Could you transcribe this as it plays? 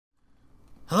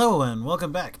Hello and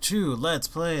welcome back to Let's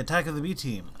Play Attack of the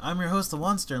B-Team. I'm your host, the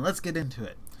Wanster, and let's get into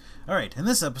it. Alright, in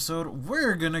this episode,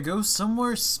 we're gonna go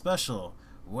somewhere special.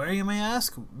 Where, you may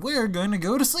ask? We're gonna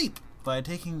go to sleep by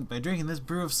drinking this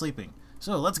brew of sleeping.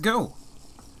 So, let's go!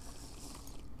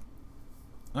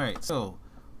 Alright, so,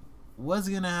 what's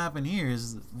gonna happen here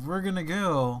is we're gonna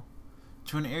go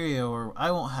to an area where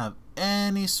I won't have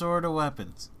any sort of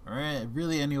weapons, or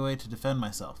really any way to defend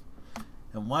myself.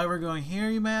 And why we're going here,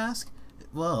 you may ask?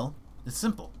 Well, it's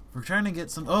simple. We're trying to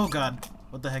get some... Oh god!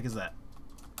 What the heck is that?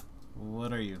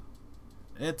 What are you?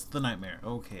 It's the nightmare.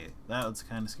 Okay, that was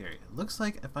kind of scary. It looks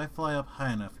like if I fly up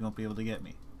high enough, you won't be able to get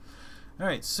me.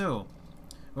 Alright, so...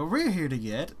 what we're here to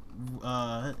get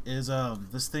is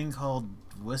this thing called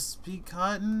wispy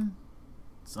cotton?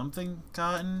 Something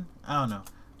cotton? I don't know.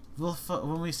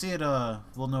 When we see it,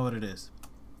 we'll know what it is.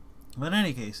 But in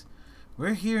any case,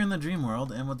 we're here in the dream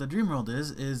world, and what the dream world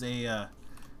is a...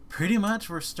 pretty much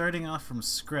we're starting off from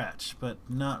scratch, but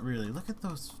not really. Look at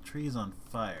those trees on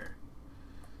fire.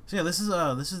 So yeah, this is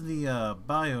the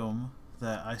biome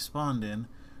that I spawned in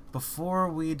before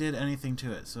we did anything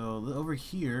to it. So over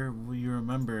here, you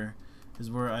remember, is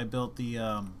where I built the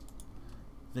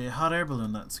hot air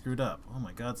balloon that screwed up. Oh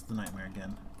my god, it's the nightmare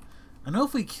again. I know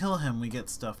if we kill him, we get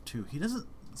stuff too. He doesn't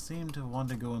seem to want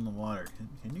to go in the water.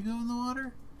 Can you go in the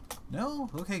water? No?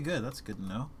 Okay, good. That's good to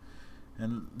know.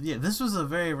 And yeah, this was a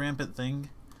very rampant thing.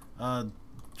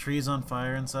 Trees on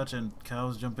fire and such, and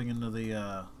cows jumping into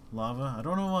the lava. I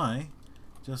don't know why.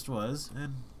 Just was.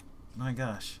 And my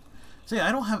gosh. So yeah,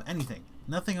 I don't have anything.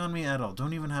 Nothing on me at all.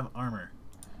 Don't even have armor.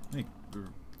 Let me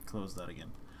close that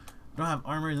again. I don't have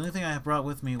armor. The only thing I brought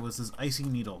with me was this icy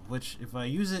needle, which if I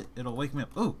use it, it'll wake me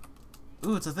up. Ooh!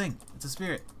 Ooh, it's a thing. It's a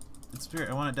spirit. It's a spirit.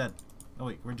 I want it dead. Oh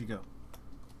wait, where'd you go?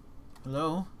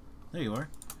 Hello? There you are.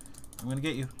 I'm gonna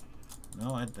get you.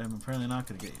 No, I'm apparently not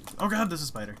going to get you. Oh god, there's a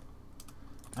spider.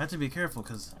 I have to be careful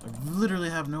because I literally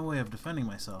have no way of defending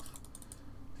myself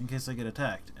in case I get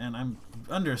attacked. And I'm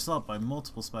under assault by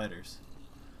multiple spiders.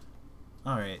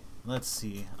 Alright, let's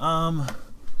see. I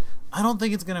don't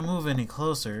think it's going to move any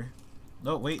closer.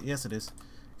 Oh, wait, yes it is.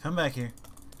 Come back here.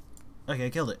 Okay, I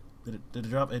killed it. Did it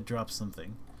drop? It dropped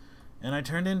something. And I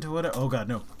turned into what? Oh god,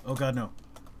 no. Oh god, no.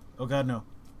 Oh god, no.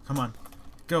 Come on.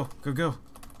 Go, go, go.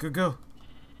 Go, go.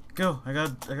 Go! I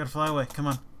gotta fly away. Come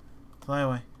on. Fly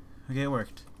away. Okay, it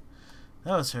worked.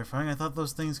 That was terrifying. I thought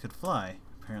those things could fly.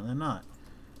 Apparently not.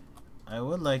 I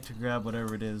would like to grab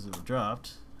whatever it is that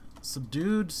dropped.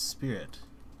 Subdued spirit.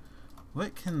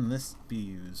 What can this be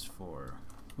used for?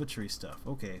 Witchery stuff.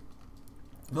 Okay.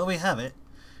 Well, we have it.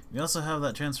 We also have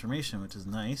that transformation, which is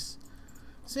nice.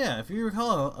 So yeah, if you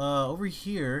recall, over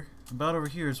here, about over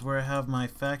here is where I have my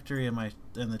factory and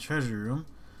the treasure room.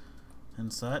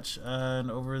 And such,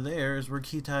 and over there is where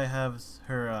Kitai has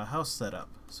her house set up.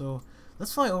 So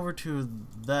let's fly over to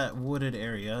that wooded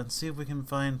area and see if we can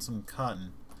find some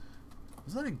cotton.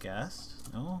 Was that a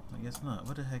ghast? No, I guess not.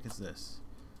 What the heck is this?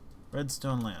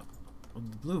 Redstone lamp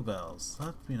with bluebells.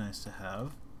 That'd be nice to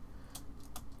have.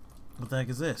 What the heck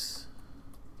is this?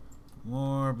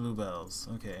 More bluebells.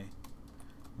 Okay,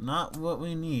 not what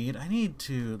we need. I need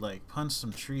to like punch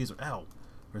some trees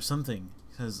or something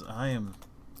because I am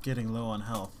getting low on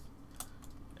health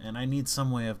and I need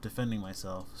some way of defending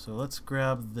myself. So let's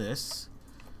grab this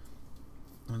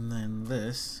and then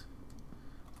this.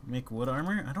 Make wood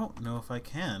armor? I don't know if I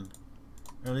can,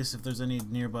 or at least if there's any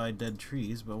nearby dead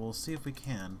trees, but we'll see if we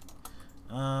can.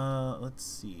 Let's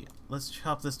see, let's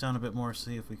chop this down a bit more,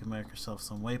 see if we can make ourselves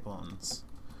some waypoints,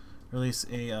 or at least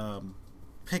a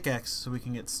pickaxe so we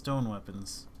can get stone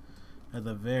weapons at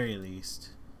the very least.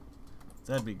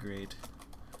 That'd be great.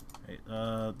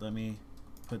 Right, let me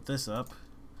put this up.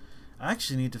 I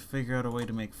actually need to figure out a way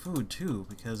to make food too,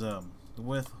 because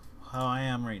with how I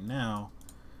am right now,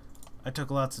 I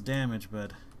took lots of damage,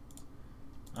 but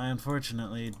I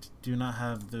unfortunately do not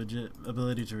have the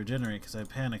ability to regenerate because I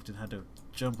panicked and had to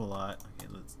jump a lot. Okay,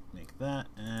 let's make that,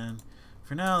 and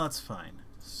for now that's fine.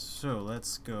 So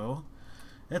let's go.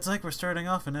 It's like we're starting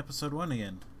off in episode 1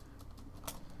 again.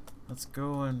 Let's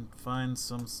go and find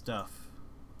some stuff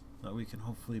that we can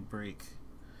hopefully break.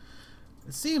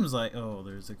 It seems like... oh,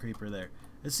 there's a creeper there.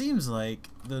 It seems like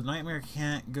the nightmare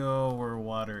can't go where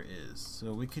water is,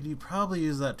 so we could probably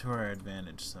use that to our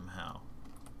advantage somehow.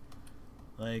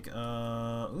 Like,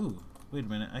 ooh, wait a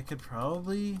minute. I could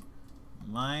probably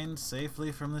mine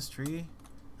safely from this tree.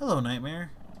 Hello,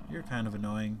 nightmare. You're kind of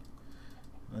annoying.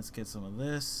 Let's get some of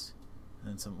this.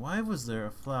 And some... why was there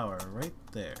a flower right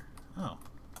there? Oh.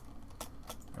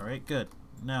 Alright, good.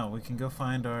 Now we can go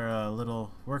find our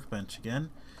little workbench again.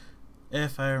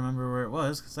 If I remember where it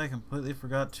was, because I completely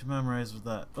forgot to memorize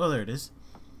that. Oh, there it is.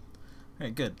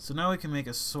 Alright, good. So now we can make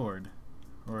a sword.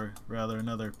 Or rather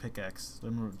another pickaxe.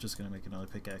 Then we're just going to make another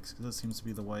pickaxe because that seems to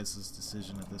be the wisest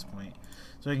decision at this point.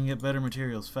 So I can get better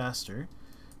materials faster.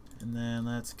 And then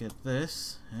let's get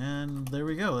this. And there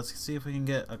we go. Let's see if we can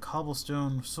get a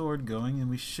cobblestone sword going, and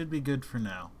we should be good for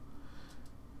now.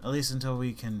 At least until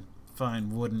we can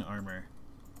find wooden armor.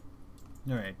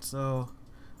 Alright, so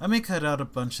I may cut out a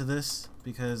bunch of this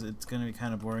because it's going to be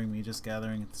kind of boring me just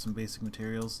gathering some basic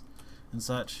materials and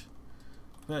such.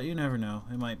 But you never know.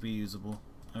 It might be usable.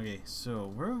 Okay,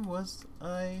 so where was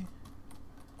I?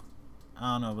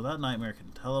 I don't know, but that nightmare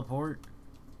can teleport.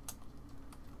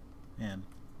 Man,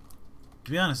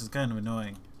 to be honest, it's kind of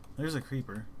annoying. There's a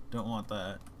creeper. Don't want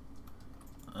that.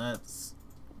 Let's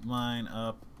mine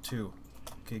up 2.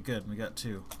 Okay, good. We got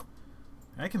 2.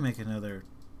 I can make another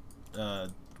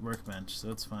workbench,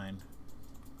 so it's fine.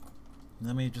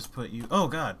 Let me just put you... Oh,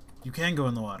 God! You can go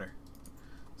in the water.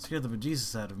 Scared the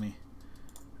bejesus out of me.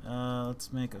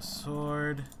 Let's make a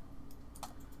sword.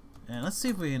 And let's see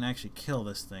if we can actually kill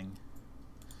this thing.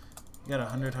 You got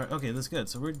 100 heart. Okay, that's good.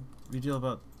 So we deal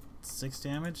about 6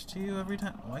 damage to you every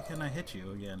time. Why can't I hit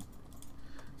you again?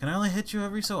 Can I only hit you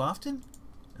every so often?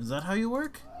 Is that how you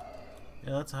work?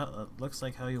 Yeah, that's how that looks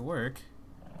like how you work.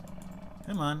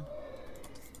 Come on.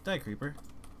 Die, creeper.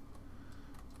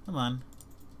 Come on.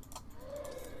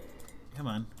 Come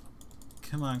on.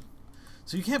 Come on.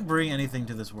 So you can't bring anything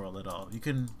to this world at all. You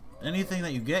can... Anything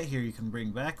that you get here you can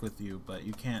bring back with you, but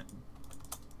you can't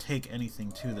take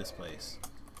anything to this place.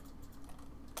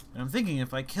 And I'm thinking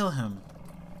if I kill him,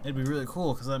 it'd be really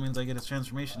cool because that means I get his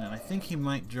transformation, and I think he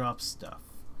might drop stuff.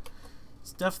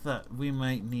 Stuff that we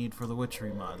might need for the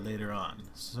Witchery mod later on.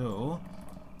 So,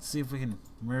 let's see if we can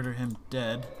murder him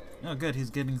dead. Oh good, he's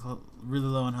getting really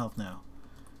low on health now.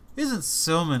 He isn't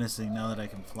so menacing now that I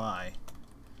can fly.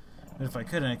 But if I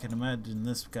couldn't, I can imagine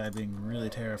this guy being really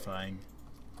terrifying.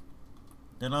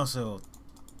 And also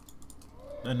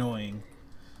annoying.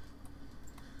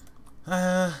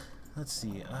 Let's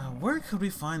see. Where could we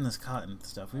find this cotton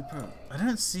stuff? I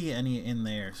didn't see any in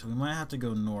there, so we might have to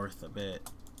go north a bit.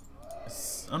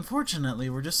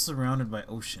 Unfortunately, we're just surrounded by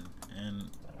ocean,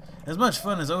 and as much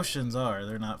fun as oceans are,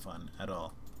 they're not fun at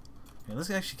all. Okay,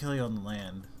 let's actually kill you on the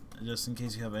land, just in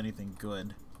case you have anything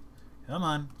good. Come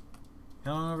on.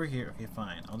 Come on over here. Okay,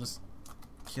 fine. I'll just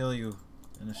kill you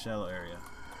in a shallow area.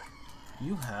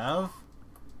 You have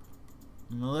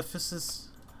Maleficus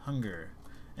Hunger.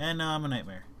 And now I'm a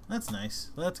nightmare. That's nice.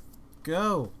 Let's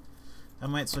go! I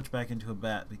might switch back into a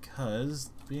bat because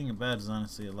being a bat is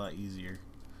honestly a lot easier.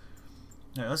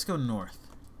 Alright, let's go north.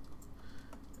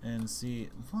 And see...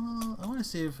 Well, I want to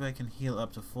see if I can heal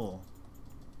up to full.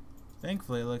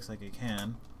 Thankfully, it looks like I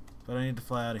can. But I need to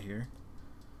fly out of here.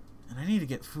 And I need to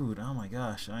get food. Oh my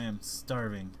gosh, I am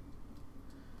starving.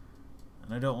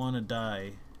 And I don't want to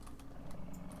die.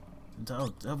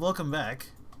 Welcome back.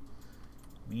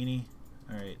 Meanie.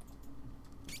 Alright.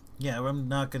 Yeah, I'm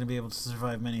not going to be able to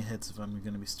survive many hits if I'm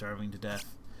going to be starving to death.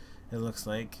 It looks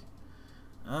like.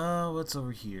 What's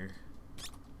over here?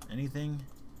 Anything?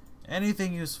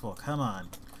 Anything useful? Come on.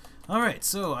 Alright,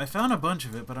 so I found a bunch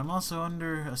of it, but I'm also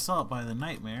under assault by the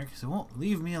nightmare because it won't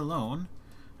leave me alone.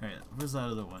 Alright, where's that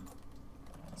other one?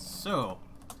 So,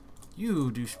 you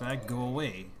douchebag, go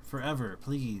away. Forever,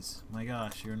 please. My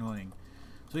gosh, you're annoying.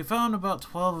 So we found about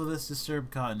 12 of this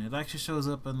disturbed cotton. It actually shows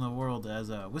up in the world as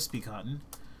a wispy cotton.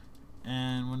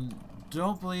 And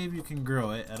don't believe you can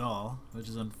grow it at all, which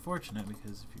is unfortunate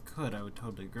because if you could, I would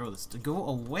totally grow this. Go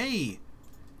away!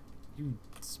 You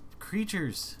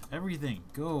creatures, everything,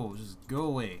 just go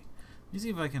away. Let me see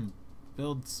if I can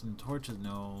build some torches.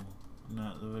 No,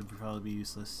 that would probably be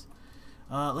useless.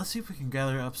 Let's see if we can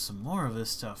gather up some more of this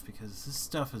stuff because this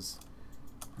stuff is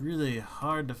really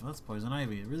hard to... That's poison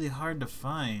ivy. Really hard to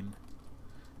find.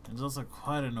 And it's also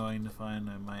quite annoying to find,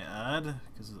 I might add,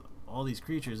 because of all these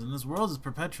creatures. And this world is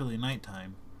perpetually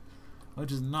nighttime,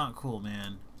 which is not cool,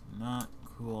 man. Not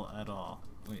cool at all.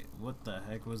 Wait, what the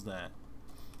heck was that?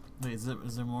 Wait, is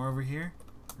there more over here?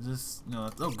 Is this... No,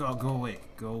 oh god, go away.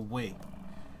 Go away.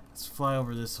 Let's fly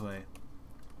over this way.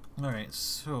 Alright,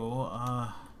 so,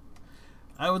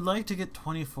 I would like to get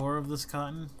 24 of this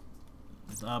cotton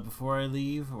before I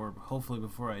leave, or hopefully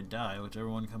before I die, whichever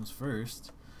one comes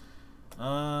first.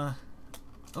 Oh,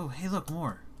 hey, look,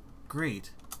 more. Great.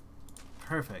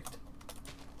 Perfect.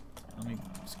 Let me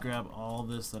just grab all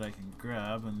this that I can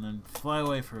grab and then fly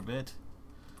away for a bit.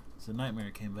 So nightmare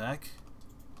came back.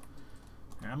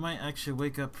 I might actually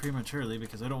wake up prematurely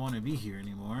because I don't want to be here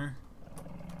anymore.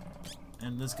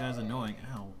 And this guy's annoying.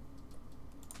 Ow.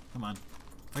 Come on.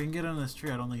 If I can get on this tree,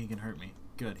 I don't think he can hurt me.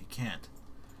 Good, he can't.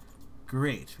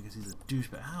 Great, because he's a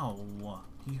douchebag. Ow!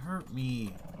 He hurt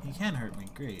me. He can hurt me.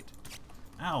 Great.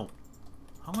 Ow!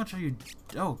 How much are you...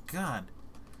 Oh, God.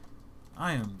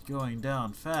 I am going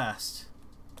down fast.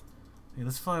 Okay,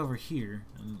 let's fly over here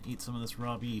and eat some of this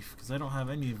raw beef, because I don't have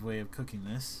any way of cooking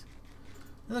this.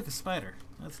 Hey, look, a spider.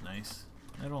 That's nice.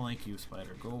 I don't like you,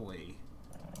 spider. Go away.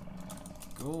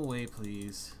 Go away,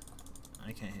 please.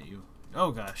 I can't hit you.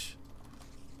 Oh, gosh.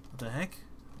 What the heck?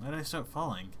 Why did I start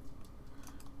falling?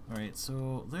 Alright,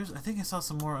 so there's... I think I saw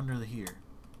some more under here.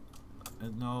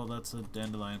 No, that's a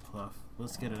dandelion pluff.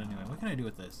 Let's get it anyway. What can I do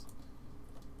with this?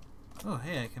 Oh,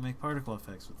 hey, I can make particle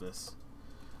effects with this.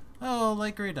 Oh,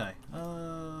 light gray dye.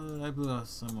 I blew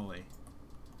some away.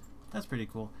 That's pretty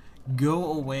cool.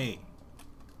 Go away.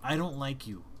 I don't like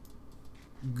you.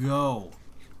 Go.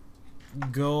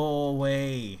 Go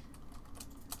away.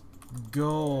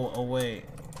 Go away.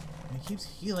 It keeps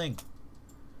healing.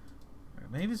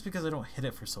 Maybe it's because I don't hit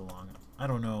it for so long. I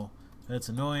don't know. That's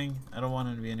annoying. I don't want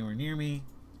him to be anywhere near me.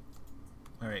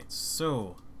 Alright,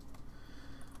 so...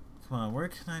 Come on, where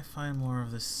can I find more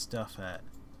of this stuff at?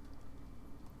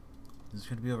 Is it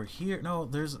going to be over here? No,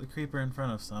 there's a creeper in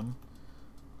front of some.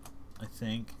 I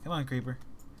think. Come on, creeper.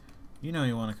 You know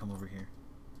you want to come over here.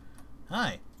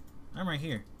 Hi. I'm right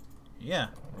here. Yeah,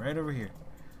 right over here.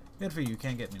 Good for you.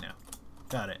 Can't get me now.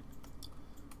 Got it.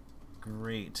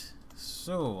 Great.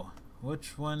 So...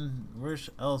 which one, where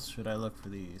else should I look for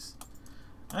these?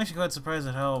 I'm actually quite surprised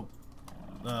at how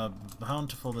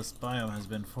bountiful this biome has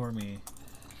been for me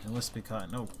in Wispy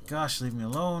Cotton. Oh gosh, leave me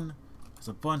alone. There's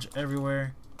a bunch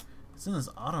everywhere. It's in this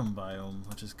autumn biome,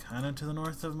 which is kind of to the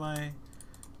north of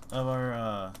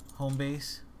our home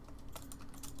base.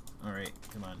 Alright,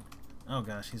 come on. Oh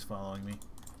gosh, he's following me.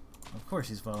 Of course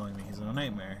he's following me. He's a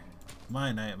nightmare.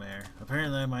 My nightmare.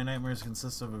 Apparently my nightmares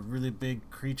consist of a really big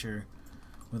creature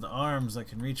with arms that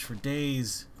can reach for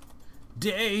days.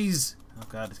 Days! Oh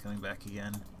god, it's coming back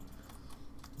again.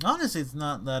 Honestly, it's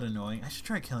not that annoying. I should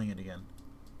try killing it again.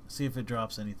 See if it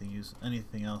drops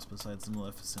anything else besides the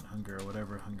Maleficent Hunger or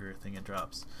whatever hunger thing it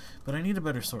drops. But I need a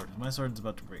better sword. My sword's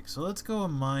about to break. So let's go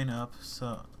and mine up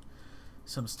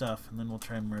some stuff, and then we'll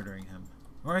try murdering him.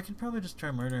 Or I could probably just try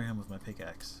murdering him with my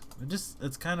pickaxe.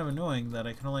 It's kind of annoying that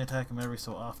I can only attack him every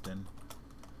so often.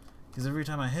 Because every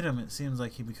time I hit him, it seems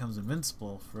like he becomes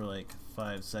invincible for like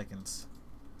 5 seconds.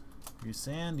 You're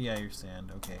sand? Yeah, you're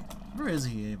sand. Okay. Where is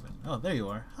he even? Oh, there you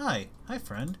are. Hi. Hi,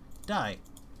 friend. Die.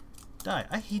 Die.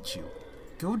 I hate you.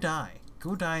 Go die.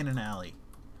 Go die in an alley.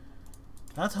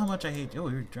 That's how much I hate you. Oh,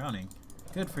 you're drowning.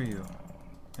 Good for you.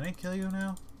 Can I kill you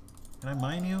now? Can I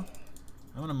mine you?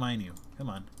 I want to mine you. Come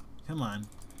on. Come on.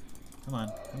 Come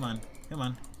on. Come on. Come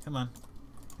on. Come on.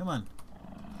 Come on.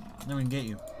 Then we can get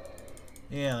you.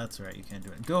 Yeah, that's right. You can't do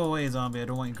it. Go away, zombie. I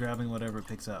don't want you grabbing whatever it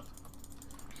picks up.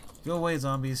 Go away,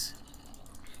 zombies.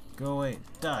 Go away.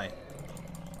 Die.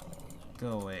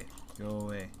 Go away. Go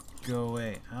away. Go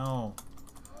away. Ow.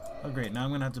 Oh, great. Now I'm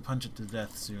going to have to punch it to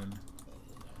death soon.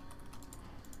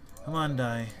 Come on,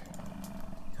 die.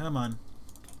 Come on.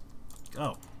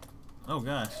 Oh. Oh,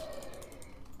 gosh.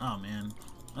 Oh, man.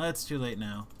 It's too late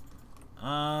now.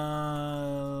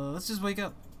 Let's just wake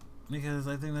up. Because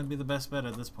I think that'd be the best bet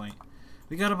at this point.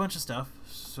 We got a bunch of stuff,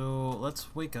 so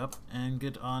let's wake up and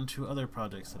get on to other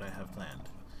projects that I have planned.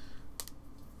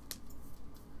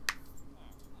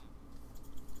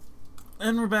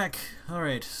 And we're back.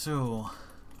 Alright, so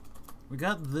we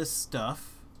got this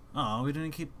stuff. Oh, we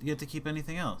didn't get to keep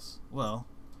anything else. Well,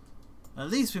 at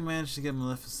least we managed to get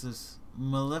Maleficus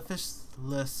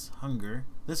Hunger.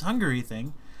 This Hungary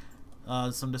thing.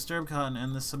 Some Disturbed Cotton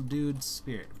and the Subdued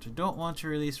Spirit, which I don't want to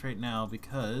release right now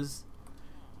because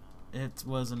it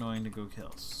was annoying to go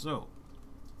kill. So,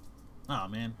 oh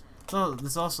man. So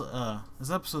this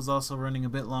episode's also running a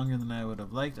bit longer than I would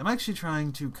have liked. I'm actually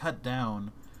trying to cut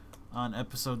down on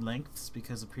episode lengths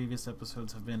because the previous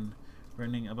episodes have been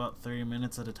running about 30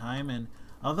 minutes at a time, and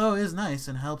although it is nice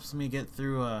and helps me get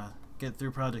through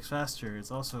projects faster, it's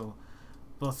also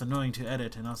both annoying to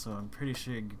edit, and also I'm pretty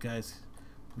sure you guys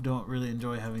don't really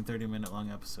enjoy having 30-minute long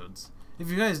episodes. If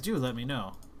you guys do, let me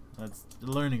know. That's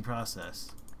the learning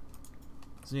process.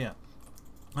 So yeah,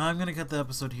 I'm gonna cut the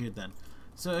episode here then.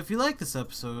 So if you like this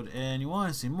episode and you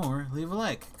want to see more, leave a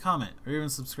like, comment, or even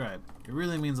subscribe. It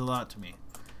really means a lot to me.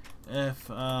 If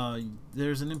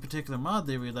there's an in particular mod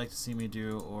that you'd like to see me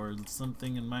do, or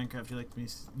something in Minecraft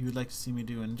you would like to see me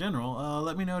do in general,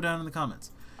 let me know down in the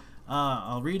comments.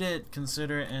 I'll read it,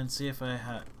 consider it, and see if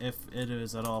it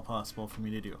is at all possible for me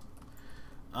to do.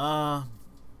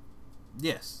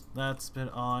 Yes, that's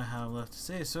about all I have left to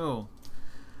say. So,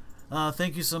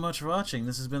 thank you so much for watching.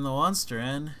 This has been the Wanster,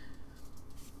 and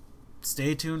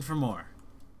stay tuned for more.